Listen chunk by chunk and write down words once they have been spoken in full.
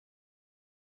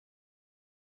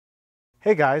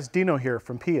Hey guys, Dino here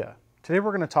from PIAA. Today we're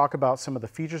going to talk about some of the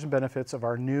features and benefits of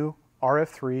our new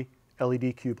RF3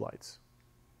 LED Cube Lights.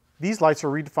 These lights are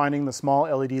redefining the small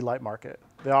LED light market.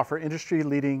 They offer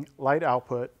industry-leading light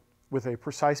output with a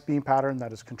precise beam pattern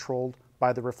that is controlled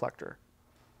by the reflector.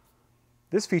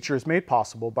 This feature is made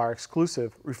possible by our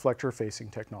exclusive Reflector Facing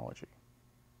Technology.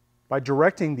 By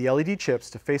directing the LED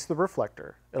chips to face the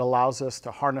reflector, it allows us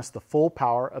to harness the full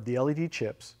power of the LED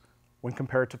chips when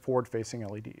compared to forward-facing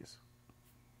LEDs.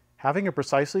 Having a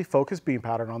precisely focused beam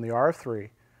pattern on the RF3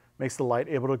 makes the light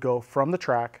able to go from the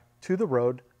track to the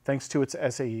road thanks to its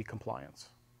SAE compliance.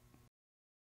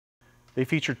 They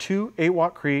feature two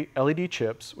 8-watt Cree LED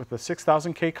chips with a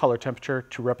 6000K color temperature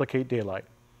to replicate daylight.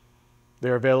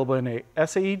 They are available in a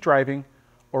SAE driving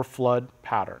or flood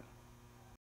pattern.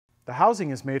 The housing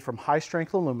is made from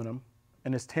high-strength aluminum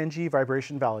and is 10G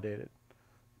vibration validated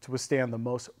to withstand the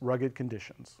most rugged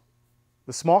conditions.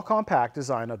 The small compact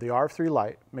design of the RF3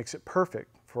 light makes it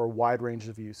perfect for a wide range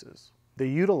of uses. They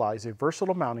utilize a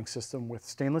versatile mounting system with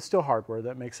stainless steel hardware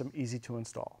that makes them easy to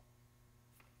install.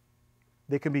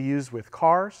 They can be used with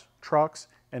cars, trucks,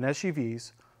 and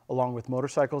SUVs, along with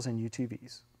motorcycles and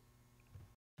UTVs.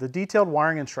 The detailed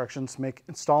wiring instructions make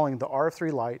installing the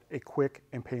RF3 light a quick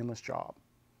and painless job.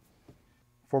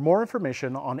 For more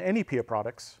information on any PIAA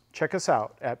products, check us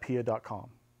out at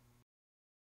PIAA.com.